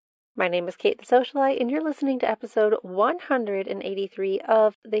My name is Kate the Socialite, and you're listening to episode 183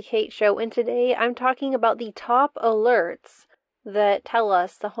 of The Kate Show. And today I'm talking about the top alerts that tell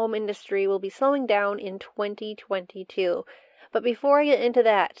us the home industry will be slowing down in 2022. But before I get into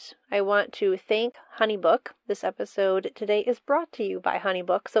that, I want to thank HoneyBook. This episode today is brought to you by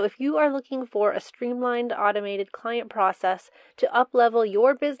HoneyBook. So if you are looking for a streamlined, automated client process to up-level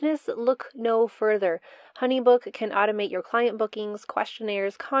your business, look no further. HoneyBook can automate your client bookings,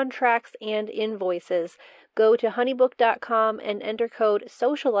 questionnaires, contracts, and invoices. Go to honeybook.com and enter code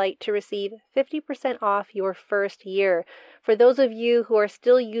SOCIALITE to receive 50% off your first year. For those of you who are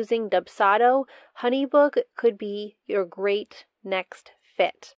still using Dubsado, HoneyBook could be your great next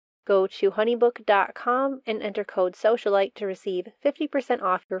fit. Go to honeybook.com and enter code SOCIALITE to receive 50%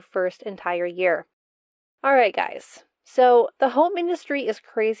 off your first entire year. All right, guys. So the home industry is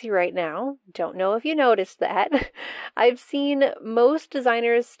crazy right now. Don't know if you noticed that. I've seen most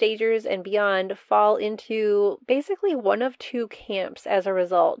designers, stagers, and beyond fall into basically one of two camps as a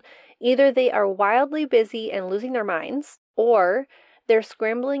result. Either they are wildly busy and losing their minds, or they're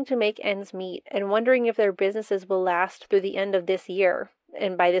scrambling to make ends meet and wondering if their businesses will last through the end of this year.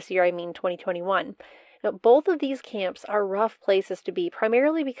 And by this year, I mean 2021. Now, both of these camps are rough places to be,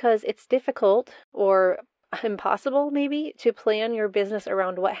 primarily because it's difficult or impossible, maybe, to plan your business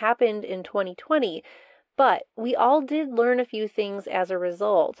around what happened in 2020. But we all did learn a few things as a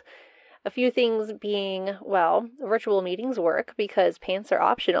result. A few things being, well, virtual meetings work because pants are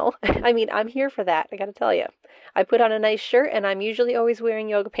optional. I mean, I'm here for that, I gotta tell you. I put on a nice shirt and I'm usually always wearing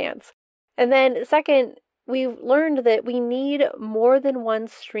yoga pants. And then second, we've learned that we need more than one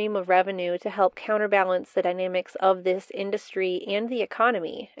stream of revenue to help counterbalance the dynamics of this industry and the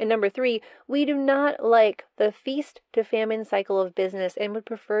economy. And number three, we do not like the feast to famine cycle of business and would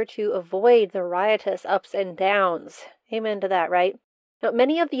prefer to avoid the riotous ups and downs. Amen to that, right? Now,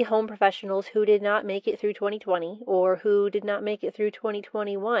 many of the home professionals who did not make it through 2020 or who did not make it through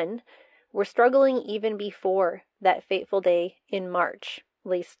 2021 were struggling even before that fateful day in March.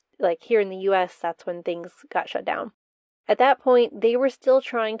 At least, like here in the US, that's when things got shut down. At that point, they were still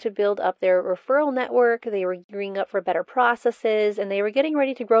trying to build up their referral network, they were gearing up for better processes, and they were getting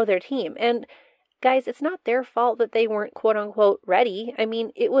ready to grow their team. And guys, it's not their fault that they weren't quote-unquote ready. I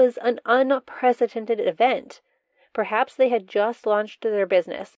mean, it was an unprecedented event. Perhaps they had just launched their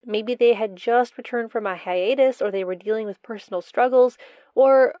business. Maybe they had just returned from a hiatus, or they were dealing with personal struggles,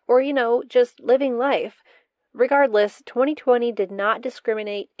 or just living life. Regardless, 2020 did not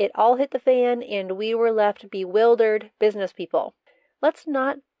discriminate. It all hit the fan, and we were left bewildered business people. Let's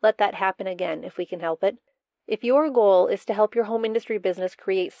not let that happen again if we can help it. If your goal is to help your home industry business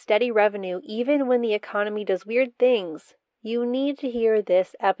create steady revenue even when the economy does weird things, you need to hear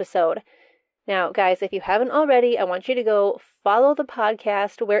this episode. Now, guys, if you haven't already, I want you to go follow the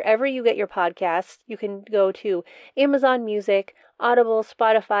podcast wherever you get your podcasts. You can go to Amazon Music, Audible,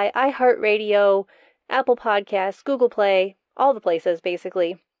 Spotify, iHeartRadio, Apple Podcasts, Google Play, all the places,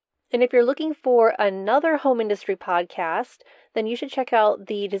 basically. And if you're looking for another home industry podcast, then you should check out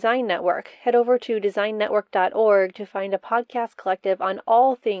the Design Network. Head over to designnetwork.org to find a podcast collective on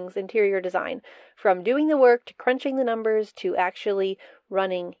all things interior design, from doing the work to crunching the numbers to actually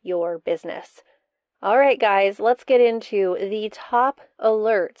running your business. All right, guys, let's get into the top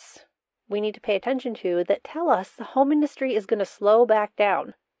alerts we need to pay attention to that tell us the home industry is going to slow back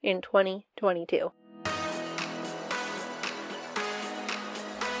down in 2022.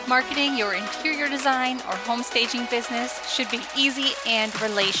 Marketing your interior design or home staging business should be easy and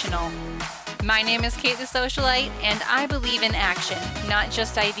relational. My name is Kate the Socialite, and I believe in action, not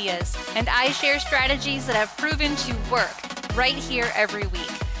just ideas. And I share strategies that have proven to work right here every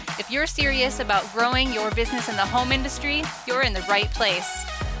week. If you're serious about growing your business in the home industry, you're in the right place.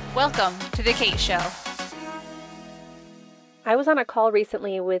 Welcome to The Kate Show. I was on a call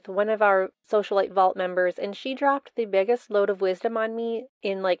recently with one of our Socialite Vault members, and she dropped the biggest load of wisdom on me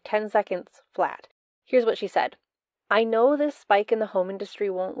in like 10 seconds flat. Here's what she said. I know this spike in the home industry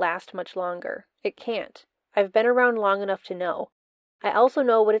won't last much longer. It can't. I've been around long enough to know. I also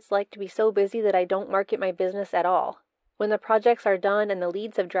know what it's like to be so busy that I don't market my business at all. When the projects are done and the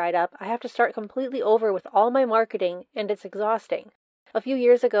leads have dried up, I have to start completely over with all my marketing, and it's exhausting. A few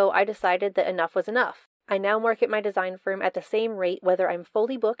years ago, I decided that enough was enough. I now market my design firm at the same rate whether I'm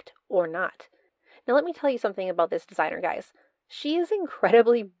fully booked or not. Now let me tell you something about this designer, guys. She is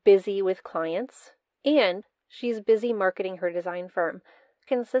incredibly busy with clients, and she's busy marketing her design firm.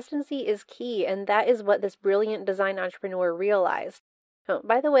 Consistency is key, and that is what this brilliant design entrepreneur realized. Oh,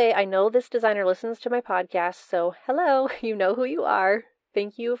 by the way, I know this designer listens to my podcast, so hello, you know who you are.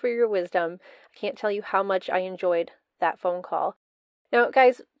 Thank you for your wisdom. I can't tell you how much I enjoyed that phone call. Now,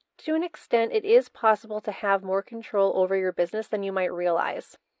 guys, To an extent, it is possible to have more control over your business than you might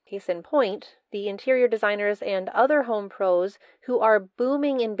realize. Case in point, the interior designers and other home pros who are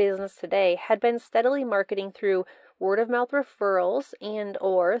booming in business today had been steadily marketing through word-of-mouth referrals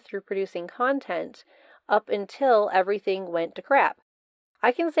and/or through producing content up until everything went to crap.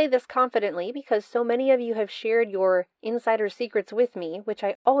 I can say this confidently because so many of you have shared your insider secrets with me, which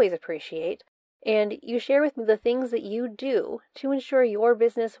I always appreciate, and you share with me the things that you do to ensure your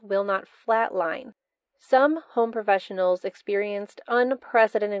business will not flatline. Some home professionals experienced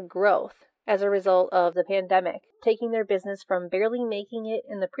unprecedented growth as a result of the pandemic, taking their business from barely making it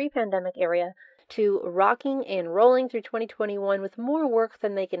in the pre-pandemic area to rocking and rolling through 2021 with more work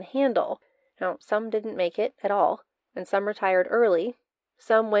than they can handle. Now, some didn't make it at all, and some retired early.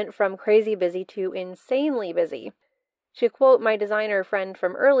 Some went from crazy busy to insanely busy. To quote my designer friend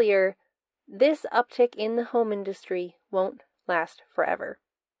from earlier, this uptick in the home industry won't last forever.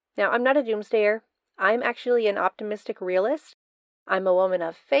 Now, I'm not a doomsayer. I'm actually an optimistic realist. I'm a woman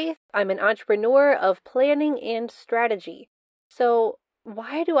of faith. I'm an entrepreneur of planning and strategy. So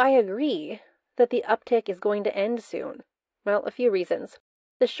why do I agree that the uptick is going to end soon? Well, a few reasons.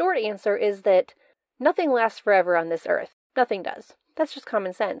 The short answer is that nothing lasts forever on this earth. Nothing does. That's just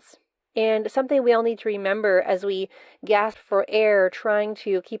common sense. And something we all need to remember as we gasp for air trying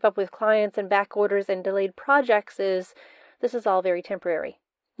to keep up with clients and back orders and delayed projects is this is all very temporary.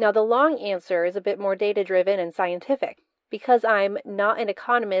 Now, the long answer is a bit more data-driven and scientific. Because I'm not an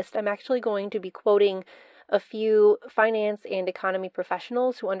economist, I'm actually going to be quoting a few finance and economy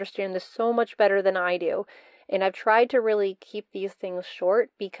professionals who understand this so much better than I do. And I've tried to really keep these things short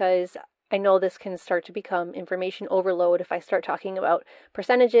because I know this can start to become information overload if I start talking about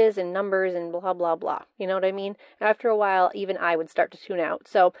percentages and numbers and blah, blah, blah. You know what I mean? After a while, even I would start to tune out.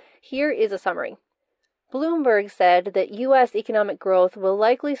 So here is a summary. Bloomberg said that U.S. economic growth will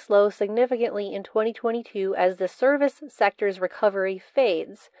likely slow significantly in 2022 as the service sector's recovery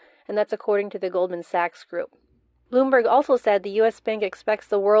fades, and that's according to the Goldman Sachs Group. Bloomberg also said the U.S. Bank expects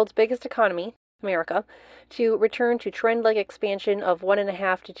the world's biggest economy, America, to return to trend-like expansion of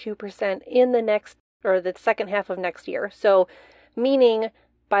 1.5% to 2% in the second half of next year. So, meaning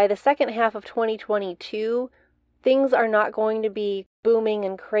by the second half of 2022, things are not going to be booming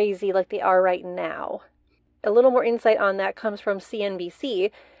and crazy like they are right now. A little more insight on that comes from CNBC.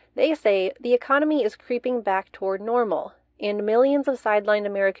 They say the economy is creeping back toward normal, and millions of sidelined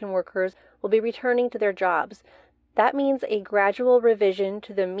American workers will be returning to their jobs. That means a gradual revision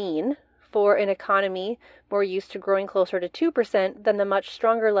to the mean for an economy more used to growing closer to 2% than the much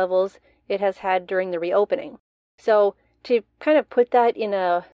stronger levels it has had during the reopening. So to kind of put that in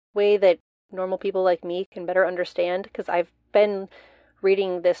a way that normal people like me can better understand, because I've been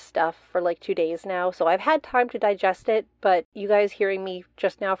reading this stuff for like 2 days now, so I've had time to digest it, but you guys hearing me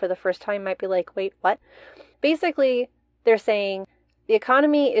just now for the first time might be like, wait, what? Basically, they're saying the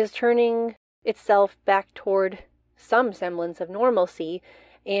economy is turning itself back toward some semblance of normalcy,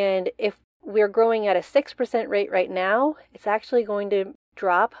 and if we're growing at a 6% rate right now, it's actually going to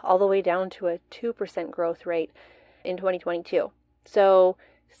drop all the way down to a 2% growth rate in 2022. So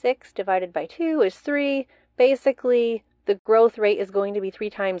 6 divided by 2 is 3. Basically, the growth rate is going to be 3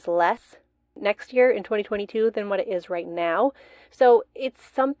 times less next year in 2022 than what it is right now. So it's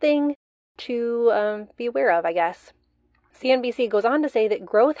something to be aware of, I guess. CNBC goes on to say that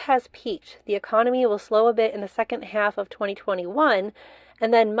growth has peaked. The economy will slow a bit in the second half of 2021,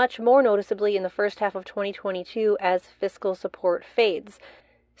 and then much more noticeably in the first half of 2022 as fiscal support fades.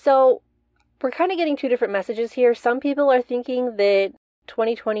 So we're kind of getting 2 different messages here. Some people are thinking that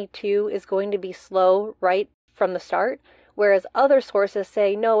 2022 is going to be slow right from the start, whereas other sources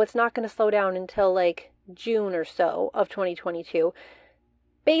say, no, it's not going to slow down until like June or so of 2022.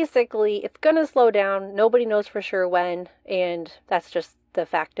 Basically, it's going to slow down. Nobody knows for sure when, and that's just the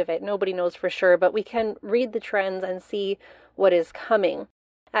fact of it. Nobody knows for sure, but we can read the trends and see what is coming.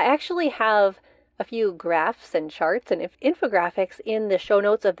 I actually have a few graphs and charts and infographics in the show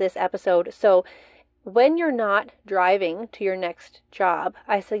notes of this episode, so when you're not driving to your next job,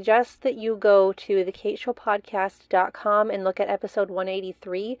 I suggest that you go to thekateshowpodcast.com and look at episode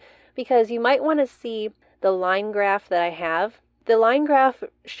 183, because you might want to see the line graph that I have. The line graph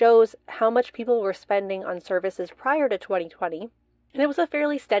shows how much people were spending on services prior to 2020, and it was a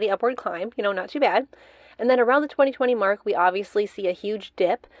fairly steady upward climb, not too bad. And then around the 2020 mark, we obviously see a huge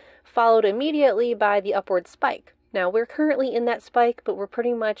dip, followed immediately by the upward spike. Now, we're currently in that spike, but we're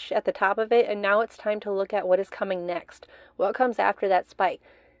pretty much at the top of it, and now it's time to look at what is coming next. What comes after that spike?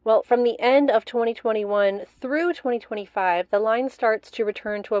 Well, from the end of 2021 through 2025, the line starts to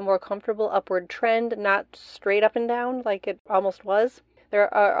return to a more comfortable upward trend, not straight up and down like it almost was.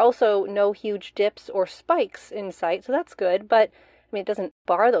 There are also no huge dips or spikes in sight, so that's good, but it doesn't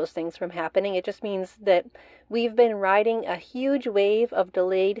bar those things from happening. It just means that we've been riding a huge wave of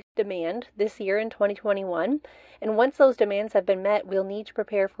delayed demand this year in 2021, and once those demands have been met, we'll need to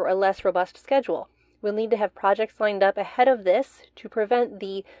prepare for a less robust schedule. We'll need to have projects lined up ahead of this to prevent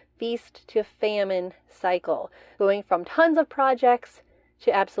the feast to famine cycle, going from tons of projects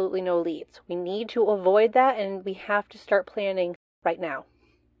to absolutely no leads. We need to avoid that, and we have to start planning right now.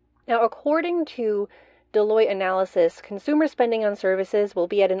 Now, according to Deloitte analysis, consumer spending on services will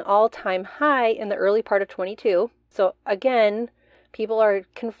be at an all-time high in the early part of 22. So again, people are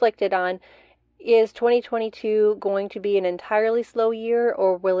conflicted on, is 2022 going to be an entirely slow year,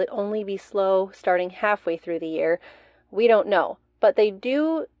 or will it only be slow starting halfway through the year? We don't know, but they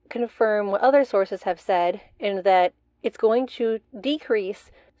do confirm what other sources have said, in that it's going to decrease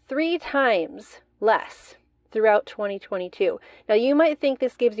 3 times less throughout 2022. Now, you might think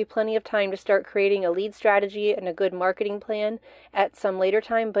this gives you plenty of time to start creating a lead strategy and a good marketing plan at some later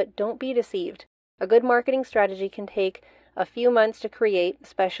time, but don't be deceived. A good marketing strategy can take a few months to create,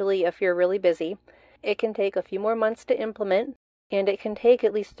 especially if you're really busy. It can take a few more months to implement, and it can take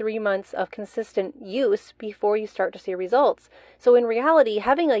at least 3 months of consistent use before you start to see results. So in reality,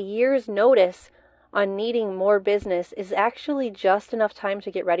 having a year's notice on needing more business is actually just enough time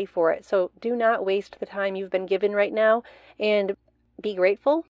to get ready for it. So do not waste the time you've been given right now, and be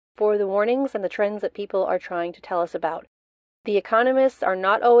grateful for the warnings and the trends that people are trying to tell us about. The economists are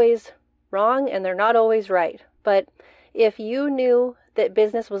not always wrong, and they're not always right. But if you knew that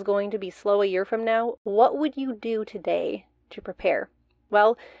business was going to be slow a year from now, what would you do today to prepare?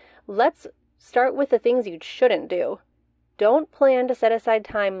 Well, let's start with the things you shouldn't do. Don't plan to set aside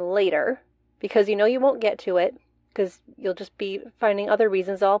time later, because you know you won't get to it, because you'll just be finding other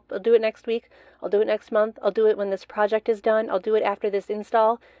reasons. I'll do it next week, I'll do it next month, I'll do it when this project is done, I'll do it after this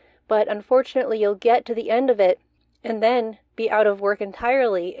install. But unfortunately, you'll get to the end of it and then be out of work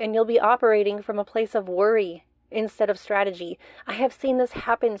entirely, and you'll be operating from a place of worry instead of strategy. I have seen this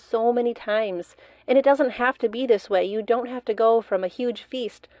happen so many times, and it doesn't have to be this way. You don't have to go from a huge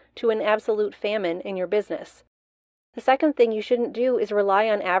feast to an absolute famine in your business. The second thing you shouldn't do is rely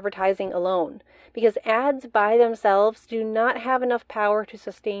on advertising alone, because ads by themselves do not have enough power to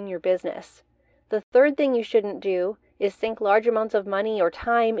sustain your business. The third thing you shouldn't do is sink large amounts of money or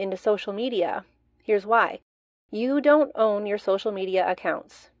time into social media. Here's why. You don't own your social media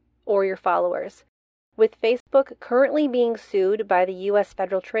accounts or your followers. With Facebook currently being sued by the U.S.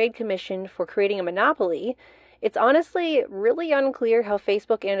 Federal Trade Commission for creating a monopoly, it's honestly really unclear how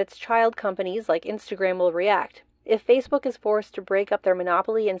Facebook and its child companies like Instagram will react. If Facebook is forced to break up their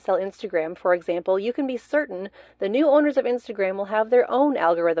monopoly and sell Instagram, for example, you can be certain the new owners of Instagram will have their own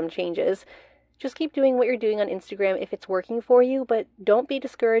algorithm changes. Just keep doing what you're doing on Instagram if it's working for you, but don't be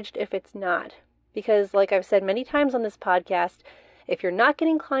discouraged if it's not. Because, like I've said many times on this podcast, if you're not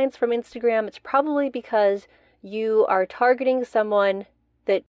getting clients from Instagram, it's probably because you are targeting someone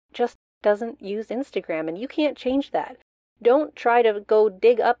that just doesn't use Instagram, and you can't change that. Don't try to go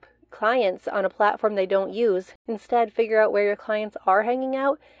dig up clients on a platform they don't use. Instead, figure out where your clients are hanging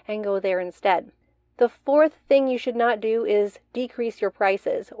out and go there instead. The fourth thing you should not do is decrease your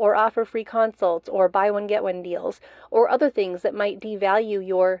prices or offer free consults or buy one get one deals or other things that might devalue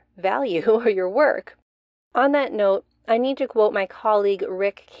your value or your work. On that note, I need to quote my colleague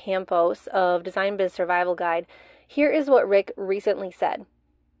Rick Campos of Design Biz Survival Guide. Here is what Rick recently said.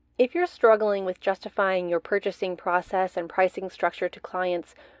 If you're struggling with justifying your purchasing process and pricing structure to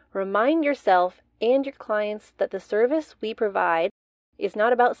clients, remind yourself and your clients that the service we provide is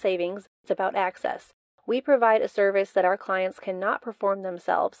not about savings, it's about access. We provide a service that our clients cannot perform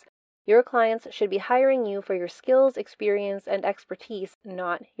themselves. Your clients should be hiring you for your skills, experience, and expertise,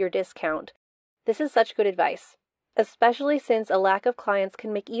 not your discount. This is such good advice, especially since a lack of clients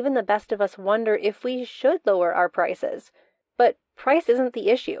can make even the best of us wonder if we should lower our prices. But price isn't the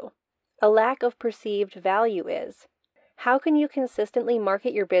issue. A lack of perceived value is. How can you consistently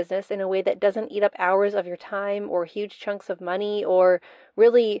market your business in a way that doesn't eat up hours of your time or huge chunks of money or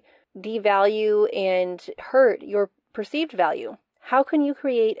really devalue and hurt your perceived value? How can you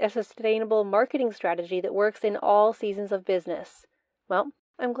create a sustainable marketing strategy that works in all seasons of business? Well,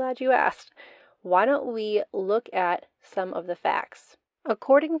 I'm glad you asked. Why don't we look at some of the facts?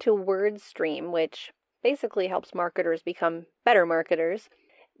 According to WordStream, which basically helps marketers become better marketers,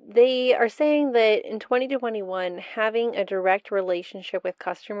 they are saying that in 2021, having a direct relationship with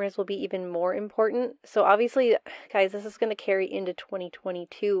customers will be even more important. So obviously, guys, this is going to carry into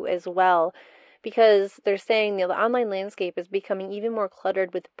 2022 as well, because they're saying the online landscape is becoming even more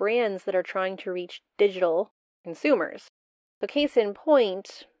cluttered with brands that are trying to reach digital consumers. So case in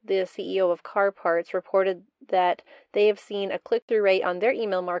point, the CEO of Car Parts reported that they have seen a click-through rate on their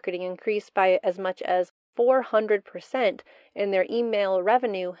email marketing increase by as much as 400%, and their email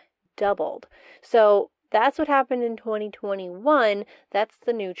revenue doubled. So that's what happened in 2021. That's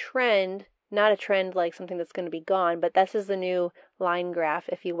the new trend. Not a trend like something that's going to be gone, but this is the new line graph,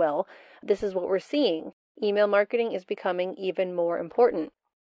 if you will. This is what we're seeing. Email marketing is becoming even more important.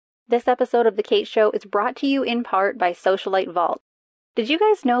 This episode of The Kate Show is brought to you in part by Socialite Vault. Did you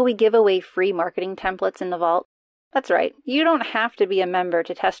guys know we give away free marketing templates in the Vault? That's right, you don't have to be a member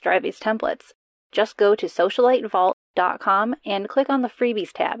to test drive these templates. Just go to socialitevault.com and click on the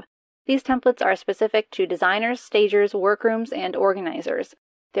Freebies tab. These templates are specific to designers, stagers, workrooms, and organizers.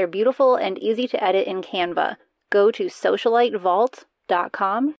 They're beautiful and easy to edit in Canva. Go to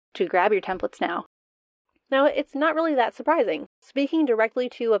socialitevault.com to grab your templates now. Now, it's not really that surprising. Speaking directly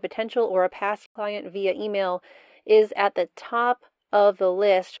to a potential or a past client via email is at the top of the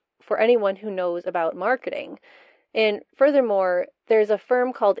list for anyone who knows about marketing. And furthermore, there's a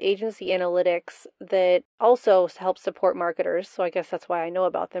firm called Agency Analytics that also helps support marketers, so I guess that's why I know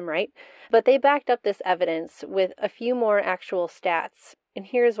about them, right? But they backed up this evidence with a few more actual stats, and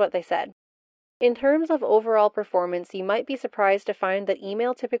here's what they said. In terms of overall performance, you might be surprised to find that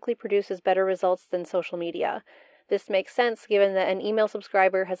email typically produces better results than social media. This makes sense given that an email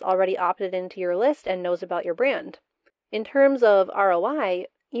subscriber has already opted into your list and knows about your brand. In terms of ROI,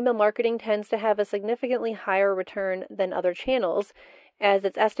 email marketing tends to have a significantly higher return than other channels, as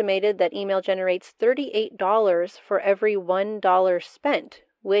it's estimated that email generates $38 for every $1 spent,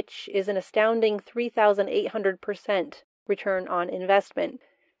 which is an astounding 3,800% return on investment.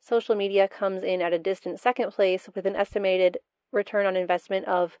 Social media comes in at a distant second place with an estimated return on investment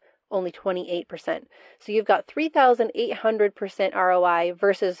of only 28%. So you've got 3,800% ROI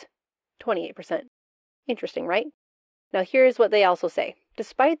versus 28%. Interesting, right? Now here's what they also say.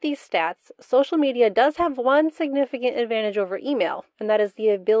 Despite these stats, social media does have one significant advantage over email, and that is the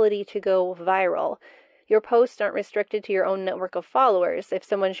ability to go viral. Your posts aren't restricted to your own network of followers. If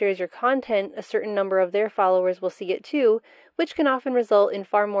someone shares your content, a certain number of their followers will see it too, which can often result in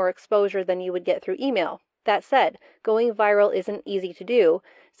far more exposure than you would get through email. That said, going viral isn't easy to do,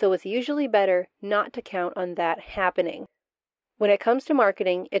 so it's usually better not to count on that happening. When it comes to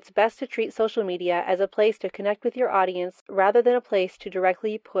marketing, it's best to treat social media as a place to connect with your audience rather than a place to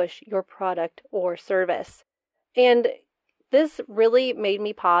directly push your product or service. And this really made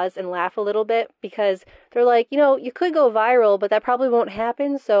me pause and laugh a little bit because they're like, you could go viral, but that probably won't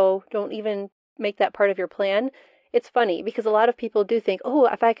happen, so don't even make that part of your plan. It's funny because a lot of people do think, oh,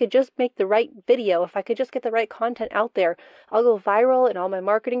 if I could just make the right video, if I could just get the right content out there, I'll go viral and all my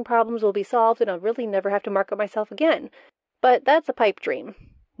marketing problems will be solved and I'll really never have to market myself again. But that's a pipe dream,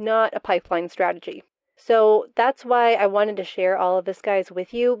 not a pipeline strategy. So that's why I wanted to share all of this, guys,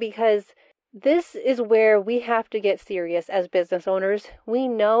 with you, because this is where we have to get serious as business owners. We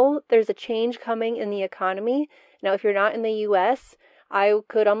know there's a change coming in the economy. Now, if you're not in the U.S., I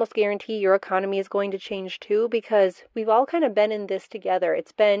could almost guarantee your economy is going to change too, because we've all kind of been in this together.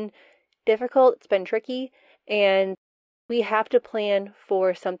 It's been difficult, it's been tricky, and we have to plan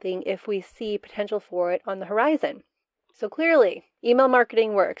for something if we see potential for it on the horizon. So clearly, email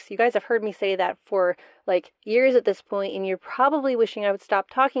marketing works. You guys have heard me say that for like years at this point, and you're probably wishing I would stop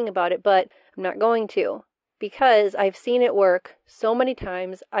talking about it, but I'm not going to, because I've seen it work so many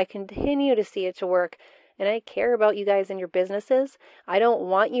times. I continue to see it to work, and I care about you guys and your businesses. I don't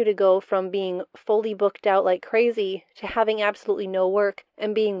want you to go from being fully booked out like crazy to having absolutely no work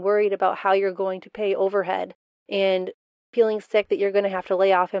and being worried about how you're going to pay overhead and feeling sick that you're going to have to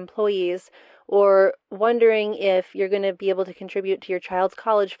lay off employees, or wondering if you're going to be able to contribute to your child's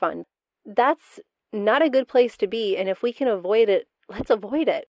college fund. That's not a good place to be, and if we can avoid it, let's avoid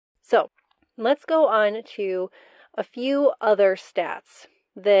it. So let's go on to a few other stats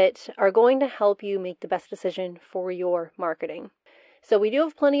that are going to help you make the best decision for your marketing. So we do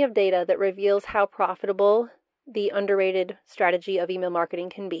have plenty of data that reveals how profitable the underrated strategy of email marketing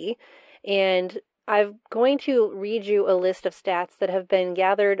can be, and I'm going to read you a list of stats that have been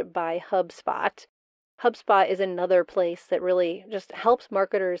gathered by HubSpot. HubSpot is another place that really just helps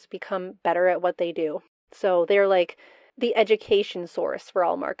marketers become better at what they do. So they're like the education source for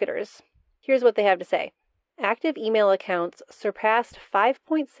all marketers. Here's what they have to say. Active email accounts surpassed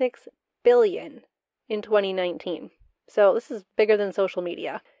 5.6 billion in 2019. So this is bigger than social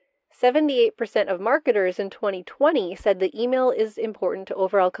media. 78% of marketers in 2020 said that email is important to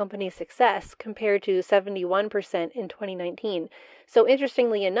overall company success, compared to 71% in 2019. So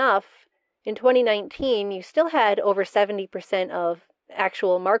interestingly enough, in 2019, you still had over 70% of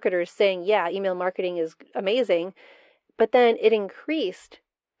actual marketers saying, yeah, email marketing is amazing. but then it increased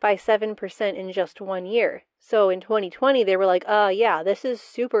by 7% in just 1 year. So in 2020, they were like, yeah, this is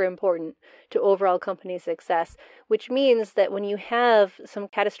super important to overall company success, which means that when you have some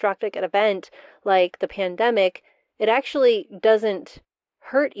catastrophic event like the pandemic, it actually doesn't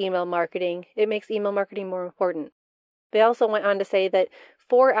hurt email marketing. It makes email marketing more important. They also went on to say that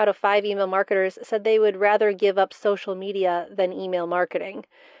 4 out of 5 email marketers said they would rather give up social media than email marketing.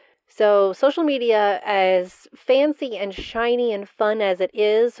 So social media, as fancy and shiny and fun as it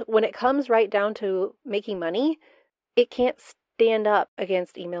is, when it comes right down to making money, it can't stand up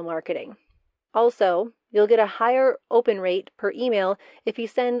against email marketing. Also, you'll get a higher open rate per email if you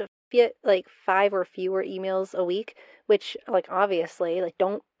send like 5 or fewer emails a week, which obviously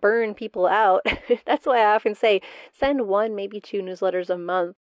don't burn people out. That's why I often say send 1, maybe 2 newsletters a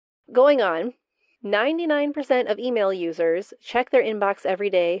month. Going on, 99% of email users check their inbox every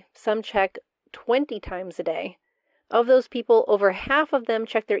day. Some check 20 times a day. Of those people, over half of them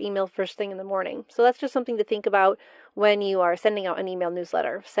check their email first thing in the morning. So that's just something to think about when you are sending out an email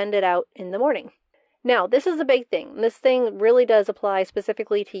newsletter. Send it out in the morning. Now, this is a big thing. This thing really does apply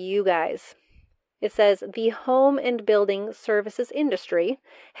specifically to you guys. It says the home and building services industry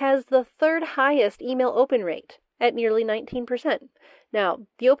has the 3rd highest email open rate at nearly 19%. Now,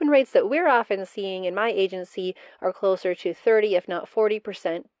 the open rates that we're often seeing in my agency are closer to 30, if not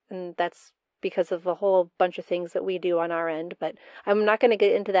 40%, and that's because of a whole bunch of things that we do on our end, but I'm not going to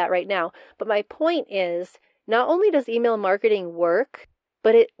get into that right now. But my point is, not only does email marketing work,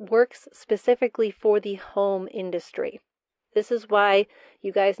 but it works specifically for the home industry. This is why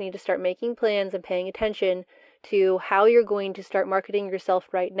you guys need to start making plans and paying attention to how you're going to start marketing yourself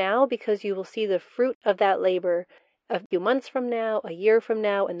right now, because you will see the fruit of that labor a few months from now, a year from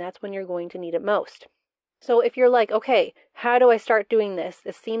now, and that's when you're going to need it most. So if you're like, okay, how do I start doing this?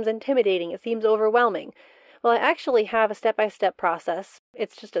 This seems intimidating. It seems overwhelming. Well, I actually have a step-by-step process.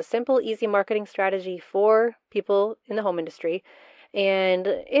 It's just a simple, easy marketing strategy for people in the home industry. And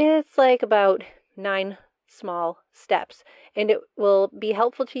it's like about 9 small steps. And it will be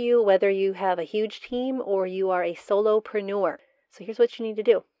helpful to you whether you have a huge team or you are a solopreneur. So here's what you need to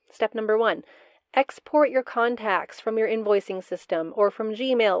do. Step number 1. Export your contacts from your invoicing system or from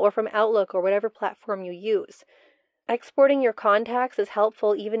Gmail or from Outlook or whatever platform you use. Exporting your contacts is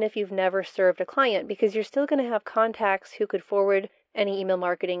helpful even if you've never served a client, because you're still going to have contacts who could forward any email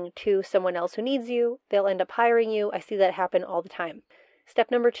marketing to someone else who needs you. They'll end up hiring you. I see that happen all the time.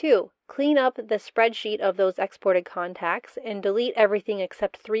 Step number 2, clean up the spreadsheet of those exported contacts and delete everything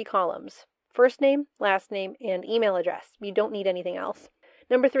except 3 columns: first name, last name, and email address. You don't need anything else.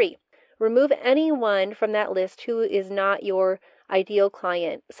 Number 3, remove anyone from that list who is not your ideal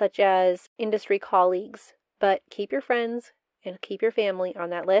client, such as industry colleagues, but keep your friends and keep your family on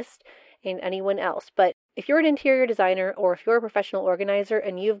that list and anyone else. But if you're an interior designer or if you're a professional organizer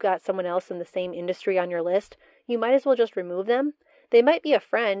and you've got someone else in the same industry on your list, you might as well just remove them. They might be a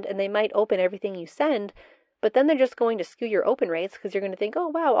friend and they might open everything you send, but then they're just going to skew your open rates because you're going to think, oh,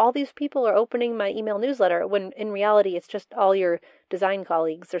 wow, all these people are opening my email newsletter, when in reality it's just all your design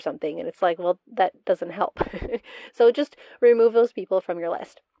colleagues or something. And it's like, well, that doesn't help. So just remove those people from your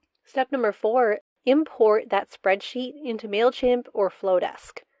list. Step number 4, import that spreadsheet into MailChimp or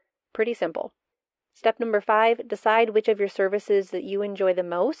Flowdesk. Pretty simple. Step number 5, decide which of your services that you enjoy the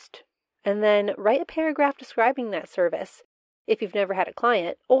most, and then write a paragraph describing that service. If you've never had a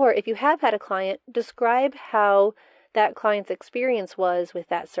client, or if you have had a client, describe how that client's experience was with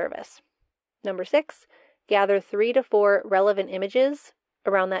that service. Number 6, gather 3 to 4 relevant images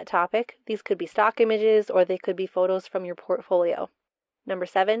around that topic. These could be stock images or they could be photos from your portfolio. Number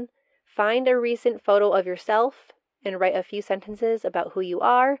 7, find a recent photo of yourself and write a few sentences about who you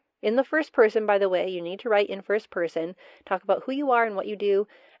are. In the first person, by the way, you need to write in first person. Talk about who you are and what you do,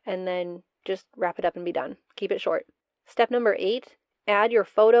 and then just wrap it up and be done. Keep it short. Step number 8, add your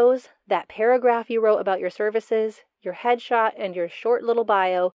photos, that paragraph you wrote about your services, your headshot, and your short little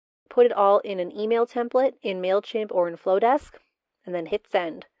bio. Put it all in an email template in MailChimp or in Flowdesk, and then hit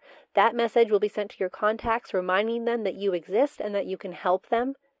send. That message will be sent to your contacts, reminding them that you exist and that you can help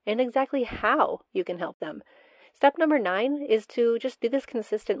them, and exactly how you can help them. Step number 9 is to just do this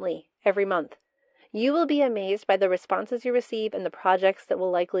consistently every month. You will be amazed by the responses you receive and the projects that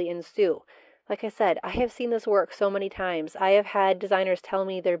will likely ensue. Like I said, I have seen this work so many times. I have had designers tell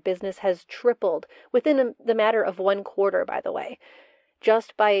me their business has tripled within the matter of 1 quarter, by the way,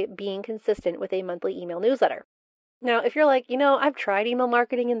 just by being consistent with a monthly email newsletter. Now, if you're like, I've tried email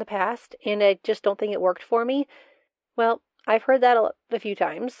marketing in the past and I just don't think it worked for me, well, I've heard that a few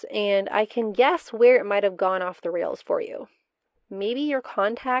times, and I can guess where it might have gone off the rails for you. Maybe your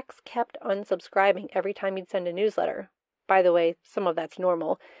contacts kept unsubscribing every time you'd send a newsletter. by the way, some of that's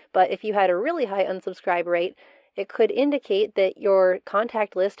normal, but if you had a really high unsubscribe rate, it could indicate that your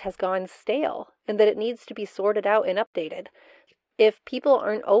contact list has gone stale and that it needs to be sorted out and updated. If people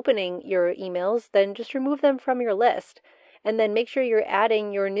aren't opening your emails, then just remove them from your list, and then make sure you're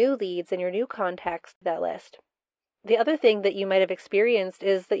adding your new leads and your new contacts to that list. The other thing that you might have experienced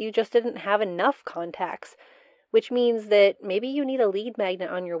is that you just didn't have enough contacts, which means that maybe you need a lead magnet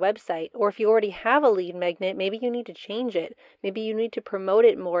on your website, or if you already have a lead magnet, maybe you need to change it. Maybe you need to promote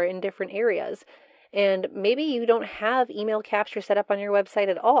it more in different areas. And maybe you don't have email capture set up on your website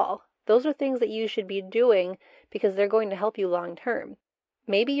at all. Those are things that you should be doing because they're going to help you long term.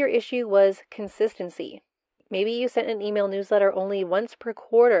 Maybe your issue was consistency. Maybe you sent an email newsletter only once per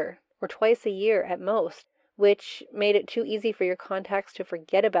quarter or twice a year at most, which made it too easy for your contacts to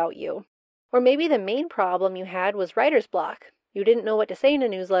forget about you. Or maybe the main problem you had was writer's block. You didn't know what to say in a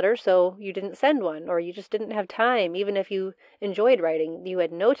newsletter, so you didn't send one, or you just didn't have time. Even if you enjoyed writing, you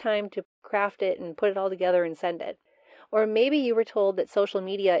had no time to craft it and put it all together and send it. Or maybe you were told that social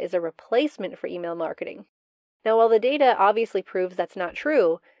media is a replacement for email marketing. Now, while the data obviously proves that's not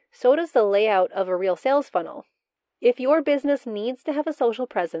true, so does the layout of a real sales funnel. If your business needs to have a social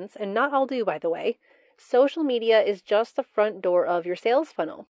presence, and not all do, by the way, social media is just the front door of your sales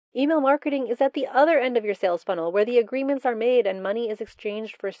funnel. Email marketing is at the other end of your sales funnel where the agreements are made and money is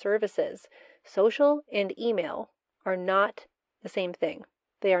exchanged for services. Social and email are not the same thing.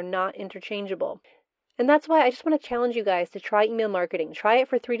 They are not interchangeable. And that's why I just want to challenge you guys to try email marketing. Try it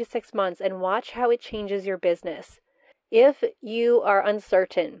for 3 to 6 months and watch how it changes your business. If you are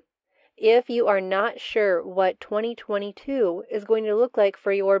uncertain, if you are not sure what 2022 is going to look like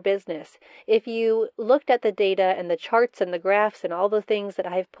for your business, if you looked at the data and the charts and the graphs and all the things that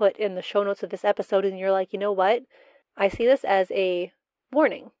I've put in the show notes of this episode and you're like, you know what? I see this as a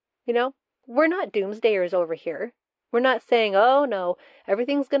warning. We're not doomsdayers over here. We're not saying, oh no,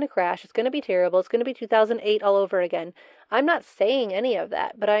 everything's going to crash. It's going to be terrible. It's going to be 2008 all over again. I'm not saying any of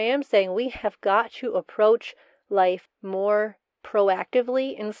that, but I am saying we have got to approach life more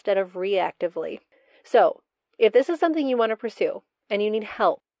proactively instead of reactively. So, if this is something you want to pursue and you need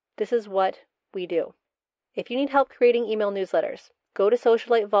help, this is what we do. If you need help creating email newsletters, go to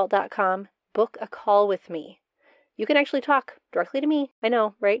socialitevault.com, book a call with me. You can actually talk directly to me. I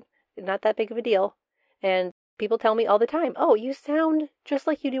know, right? Not that big of a deal. And people tell me all the time, oh, you sound just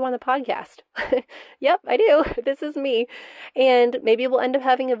like you do on the podcast. Yep, I do. This is me. And maybe we'll end up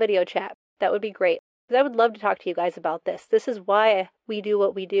having a video chat. That would be great. I would love to talk to you guys about this. This is why we do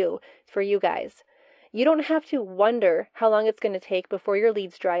what we do for you guys. You don't have to wonder how long it's going to take before your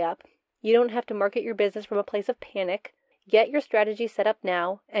leads dry up. You don't have to market your business from a place of panic. Get your strategy set up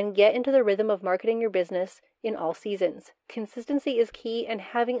now and get into the rhythm of marketing your business in all seasons. Consistency is key and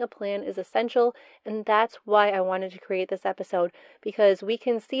having a plan is essential, and that's why I wanted to create this episode, because we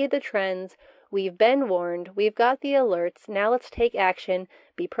can see the trends. We've been warned. We've got the alerts. Now let's take action.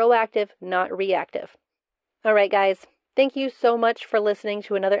 Be proactive, not reactive. All right, guys. Thank you so much for listening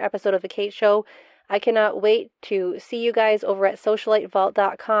to another episode of The Kate Show. I cannot wait to see you guys over at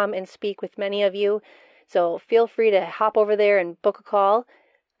socialitevault.com and speak with many of you. So feel free to hop over there and book a call.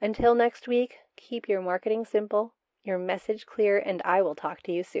 Until next week, keep your marketing simple, your message clear, and I will talk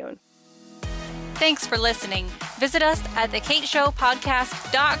to you soon. Thanks for listening. Visit us at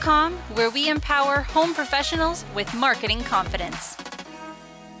thekateshowpodcast.com, where we empower home professionals with marketing confidence.